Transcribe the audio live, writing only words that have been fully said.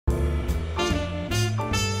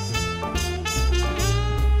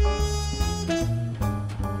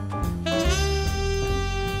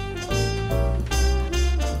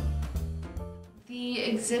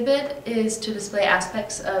exhibit is to display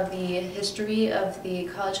aspects of the history of the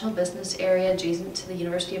College Hill business area adjacent to the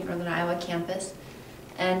University of Northern Iowa campus.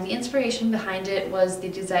 And the inspiration behind it was the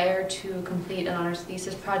desire to complete an honors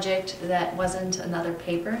thesis project that wasn't another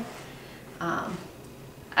paper.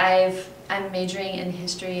 I'm majoring in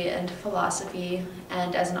history and philosophy,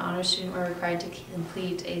 and as an honors student we're required to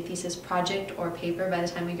complete a thesis project or paper by the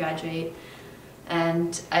time we graduate.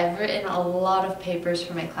 And I've written a lot of papers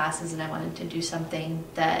for my classes, and I wanted to do something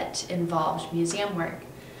that involved museum work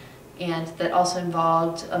and that also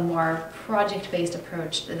involved a more project-based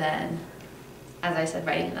approach than, as I said,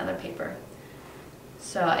 writing another paper.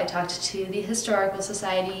 So I talked to the Historical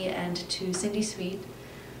Society and to Cindy Sweet,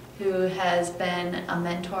 who has been a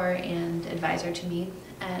mentor and advisor to me,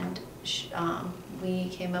 and we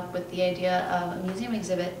came up with the idea of a museum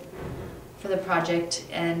exhibit for the project,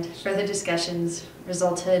 and further discussions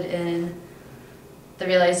resulted in the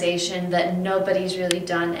realization that nobody's really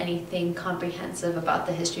done anything comprehensive about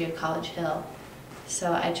the history of College Hill.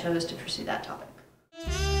 So I chose to pursue that topic.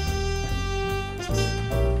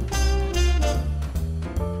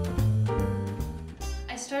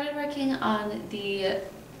 I started working on the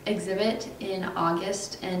exhibit in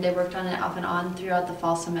August, and I worked on it off and on throughout the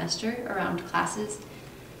fall semester around classes.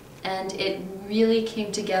 And it really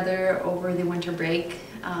came together over the winter break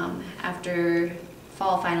after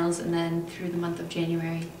fall finals and then through the month of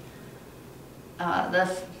January. The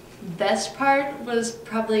best part was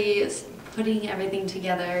probably putting everything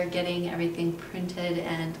together, getting everything printed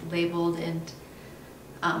and labeled and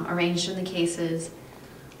arranged in the cases.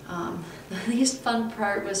 The least fun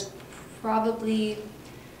part was probably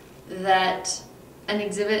that an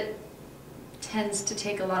exhibit tends to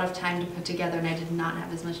take a lot of time to put together, and I did not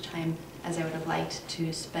have as much time as I would have liked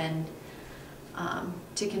to spend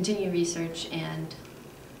to continue research and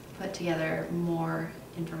put together more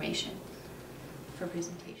information for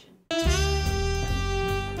presentation.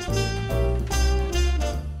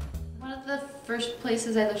 One of the first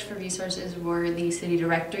places I looked for resources were the city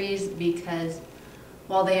directories, because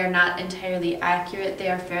while they are not entirely accurate, they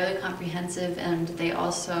are fairly comprehensive, and they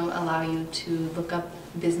also allow you to look up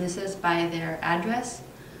businesses by their address.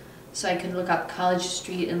 So I could look up College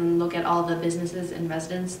Street and look at all the businesses and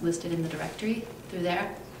residents listed in the directory through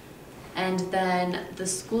there. And then the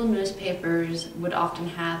school newspapers would often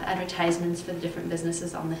have advertisements for the different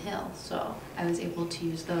businesses on the hill. So I was able to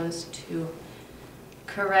use those to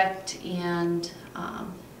correct and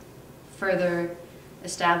further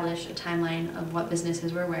establish a timeline of what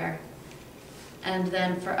businesses were where. And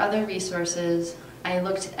then for other resources, I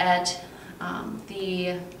looked at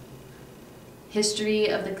the history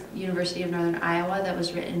of the University of Northern Iowa that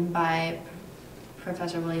was written by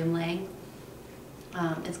Professor William Lang.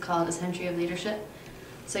 It's called A Century of Leadership.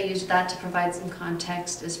 So I used that to provide some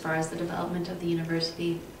context as far as the development of the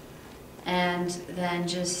university, and then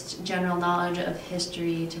just general knowledge of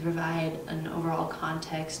history to provide an overall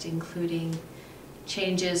context, including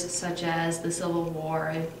changes such as the Civil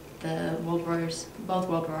War, the World Wars, both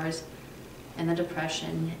World Wars, and the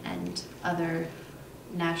Depression, and other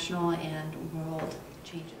national and world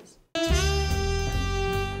changes.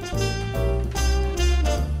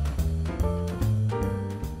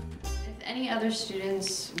 If any other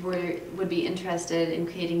students would be interested in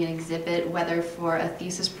creating an exhibit, whether for a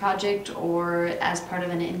thesis project or as part of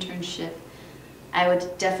an internship, I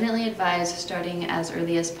would definitely advise starting as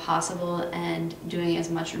early as possible and doing as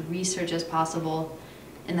much research as possible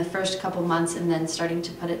in the first couple months, and then starting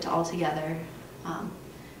to put it all together.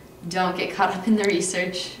 Don't get caught up in the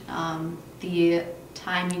research. The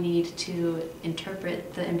time you need to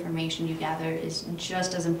interpret the information you gather is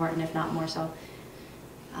just as important, if not more so.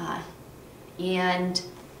 And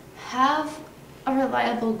have a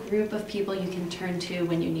reliable group of people you can turn to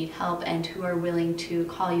when you need help, and who are willing to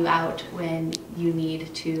call you out when you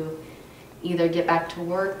need to either get back to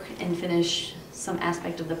work and finish some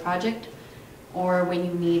aspect of the project, or when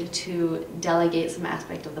you need to delegate some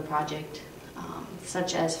aspect of the project,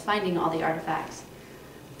 such as finding all the artifacts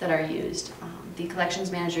that are used. The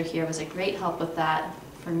collections manager here was a great help with that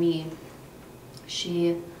for me.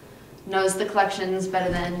 She knows the collections better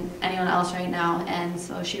than anyone else right now, and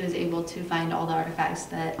so she was able to find all the artifacts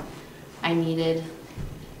that I needed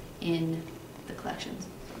in the collections.